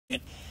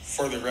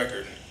For the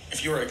record,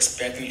 if you are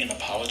expecting an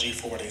apology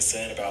for what I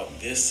said about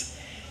this,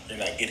 you're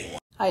not getting one.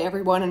 Hi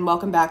everyone, and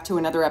welcome back to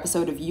another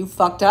episode of You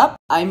Fucked Up.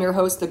 I'm your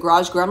host, the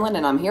Garage Gremlin,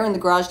 and I'm here in the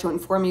garage to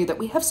inform you that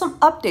we have some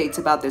updates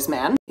about this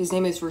man. His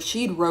name is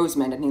Rashid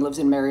Roseman, and he lives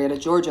in Marietta,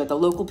 Georgia. The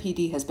local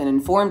PD has been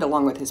informed,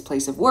 along with his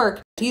place of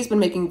work. He's been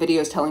making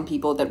videos telling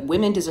people that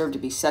women deserve to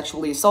be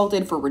sexually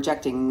assaulted for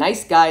rejecting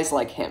nice guys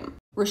like him.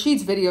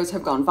 Rashid's videos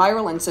have gone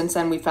viral, and since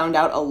then we found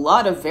out a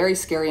lot of very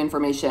scary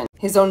information.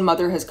 His own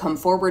mother has come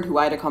forward, who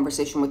I had a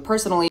conversation with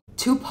personally,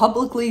 to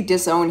publicly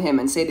disown him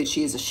and say that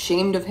she is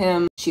ashamed of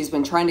him. She's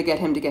been trying to get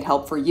him to get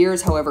help for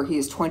years. However, he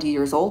is 20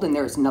 years old and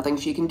there is nothing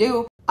she can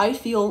do. I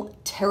feel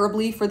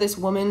terribly for this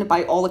woman.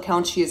 By all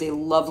accounts, she is a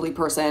lovely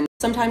person.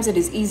 Sometimes it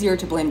is easier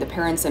to blame the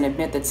parents and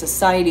admit that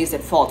society is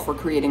at fault for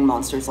creating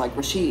monsters like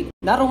Rashid.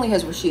 Not only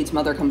has Rashid's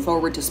mother come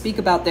forward to speak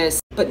about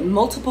this, but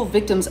multiple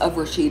victims of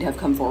Rashid have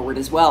come forward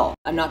as well.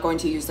 I'm not going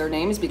to use their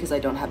names because I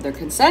don't have their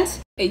consent.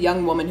 A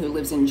young woman who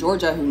lives in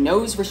Georgia who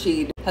knows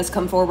Rashid has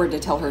come forward to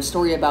tell her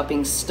story about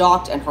being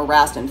stalked and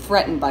harassed and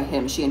threatened by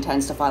him. She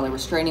intends to file a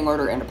restraining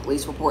order and a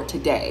police report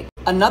today.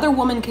 Another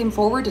woman came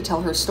forward to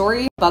tell her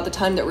story about the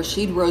time that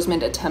Rashid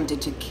Roseman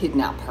attempted to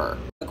kidnap her.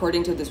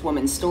 According to this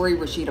woman's story,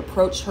 Rashid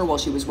approached her while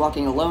she was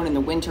walking alone in the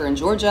winter in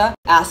Georgia,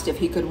 asked if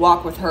he could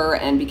walk with her,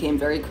 and became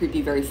very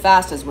creepy very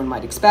fast, as one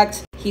might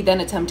expect. He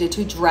then attempted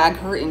to drag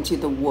her into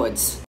the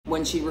woods.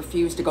 When she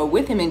refused to go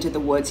with him into the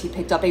woods, he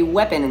picked up a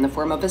weapon in the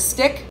form of a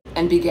stick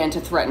and began to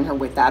threaten her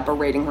with that,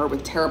 berating her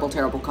with terrible,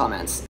 terrible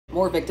comments.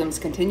 More victims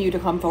continue to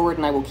come forward,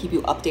 and I will keep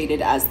you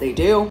updated as they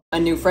do. A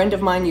new friend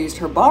of mine used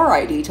her bar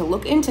ID to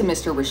look into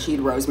Mr. Rashid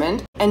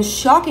Roseman, and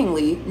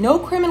shockingly, no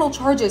criminal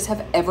charges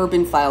have ever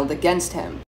been filed against him.